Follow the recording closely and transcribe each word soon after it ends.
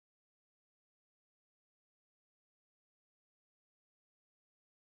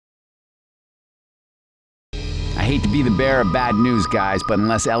hate to be the bearer of bad news, guys, but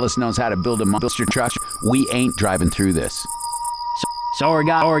unless Ellis knows how to build a monster truck, we ain't driving through this. Sorry,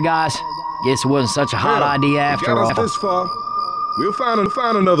 guys. Guess it wasn't such a hot idea after all. Got us this far. We'll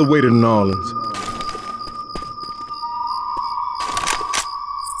find another way to New Orleans.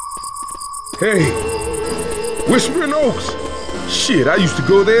 Hey, Whispering Oaks. Shit, I used to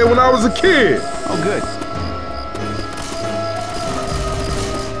go there when I was a kid. Oh, good.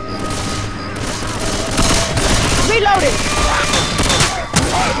 Reloading!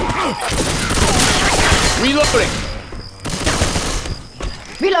 Reloading!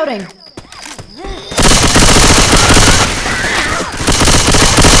 Reloading!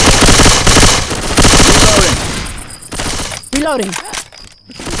 Reloading!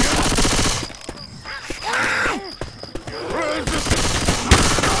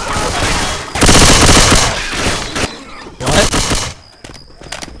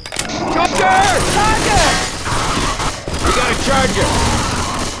 Charger!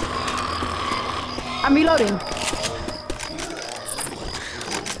 I'm reloading.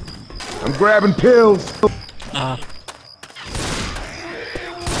 I'm grabbing pills.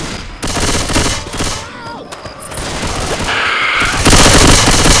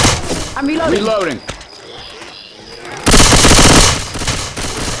 I'm reloading. Reloading!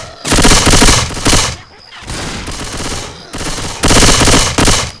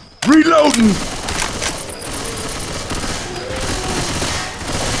 Reloading!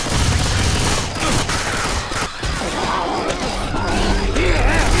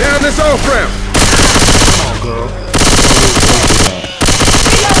 Down this off-ramp! Come on, girl.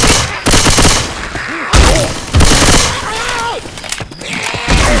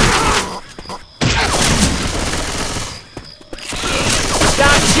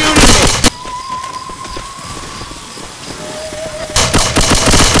 Stop shooting me!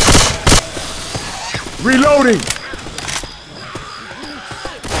 Reloading!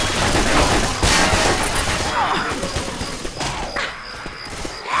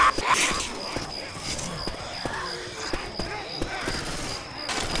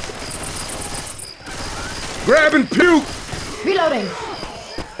 Grab and puke! Reloading.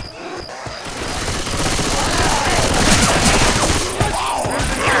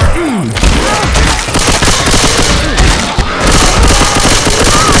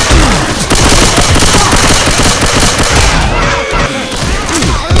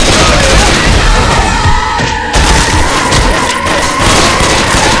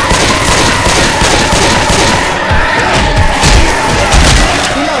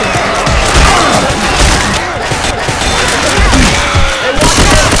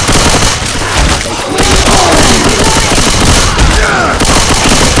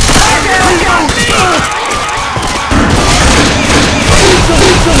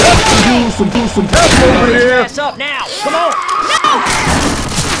 Some help over here! Pass up now! Come on!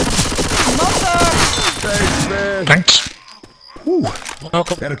 Thanks, man. Thanks. Whew,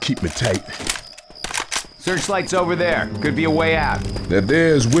 Welcome. that'll keep me tight. Searchlight's over there. Could be a way out. That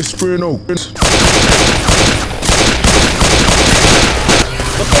there's Whispering Oaks. Look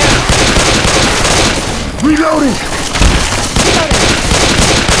out! Reloading!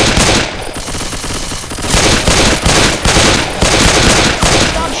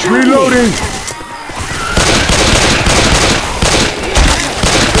 Reloading!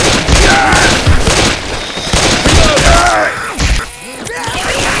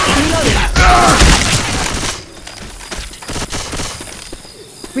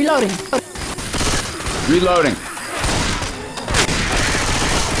 Reloading. Reloading.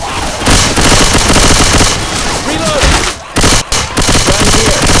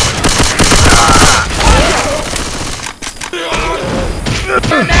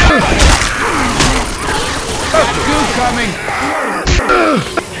 Goo coming!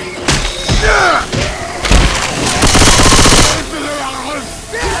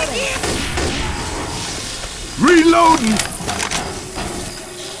 Reloading!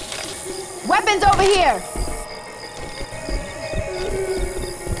 Weapons over here.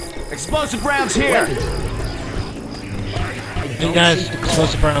 Explosive rounds here! You guys,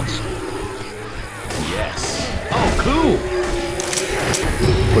 explosive rounds. Yes. Oh, cool!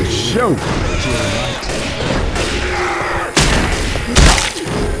 For sure.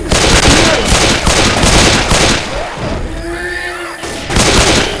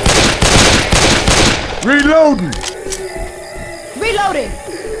 Reloading! Reloading.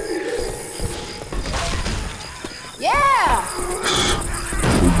 Yeah.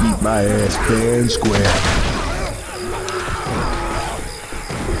 We beat my ass fair and square.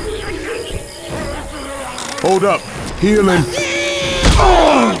 Hold up. Healing.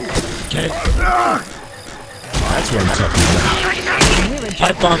 Get it. That's what I'm talking about.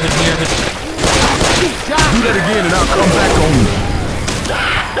 Pipe bomb in here. Do that again and I'll come back on you.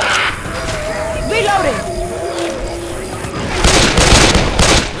 Reloading.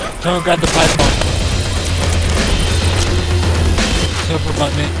 Someone grab the pipe bomb. It's over by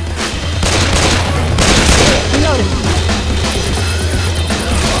me. Reloading.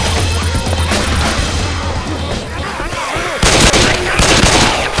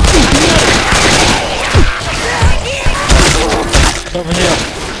 It's over here.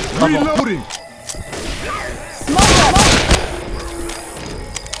 Reloading.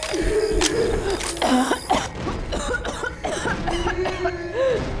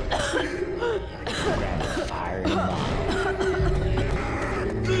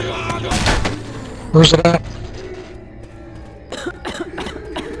 Where's it at?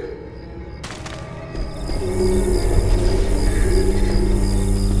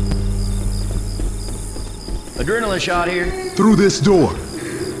 Adrenaline shot here. Through this door.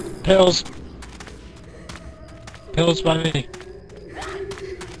 Pills. Pills by me.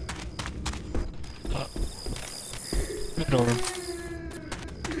 Middle room.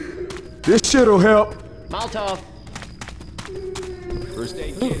 This shit'll help. Molotov. First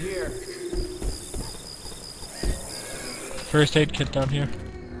aid kit here. First aid kit down here.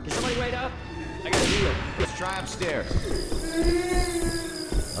 Can somebody wait up? I got a deal. Let's try upstairs.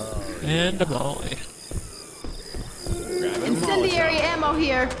 And a molly. Incendiary ammo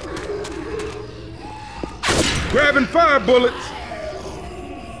here. Grabbing fire bullets.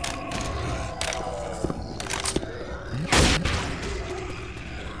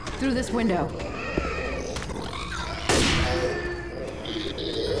 Through this window.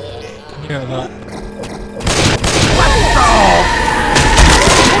 Hear that.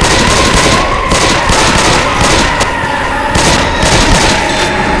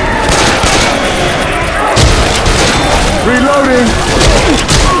 Reloading.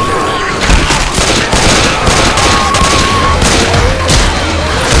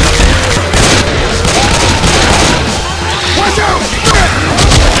 Watch out!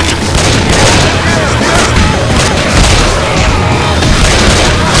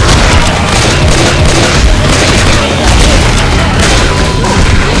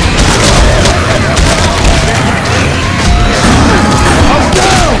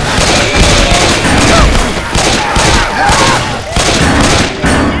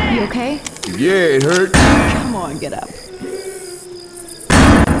 You okay? Yeah, it hurt. Come on, get up.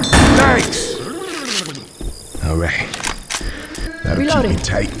 Thanks. All right. That'll Reloading. keep me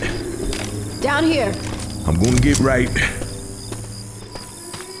tight. Down here. I'm gonna get right.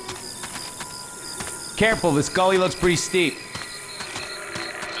 Careful, this gully looks pretty steep.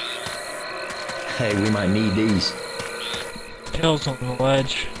 Hey, we might need these. Pills on the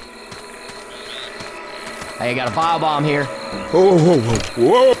ledge. Hey, I got a firebomb here. Whoa, whoa, whoa,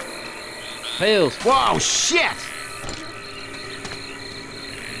 whoa! Pills. Whoa, shit!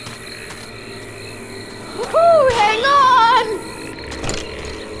 Woohoo! Hang on!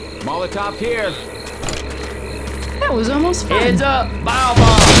 Molotov here. That was almost fun. Heads up.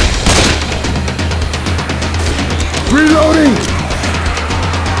 Firebomb. Reloading!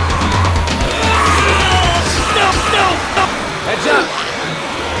 Heads up.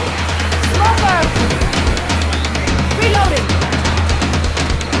 Smoker! Reloading!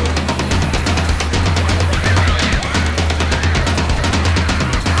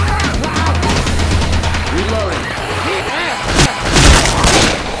 Reloading.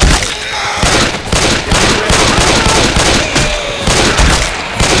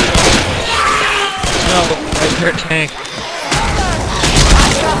 No, right there, tank.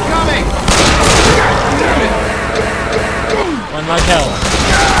 Coming. One like hell.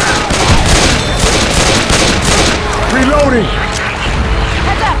 Reloading!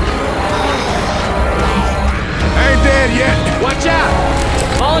 Heads up! Ain't dead yet. Watch out.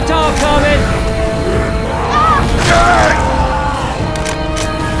 Molotov coming.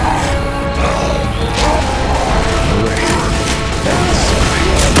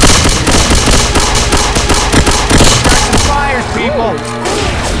 Fires, people.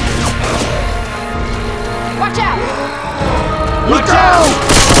 Watch out! Look out!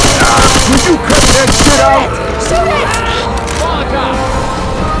 Would you cut that shit out? Shoot it! Molotov.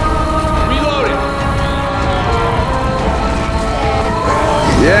 Reloading.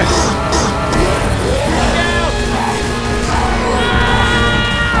 Yes.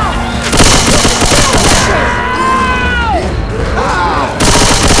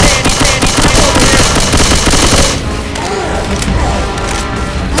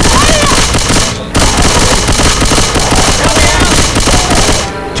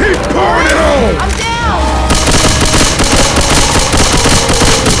 Keep pouring it on! I'm down!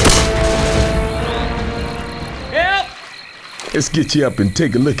 Let's get you up and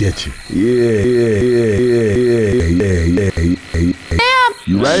take a look at you. Yeah.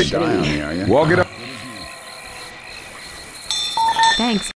 You right? Walk it up. Thanks.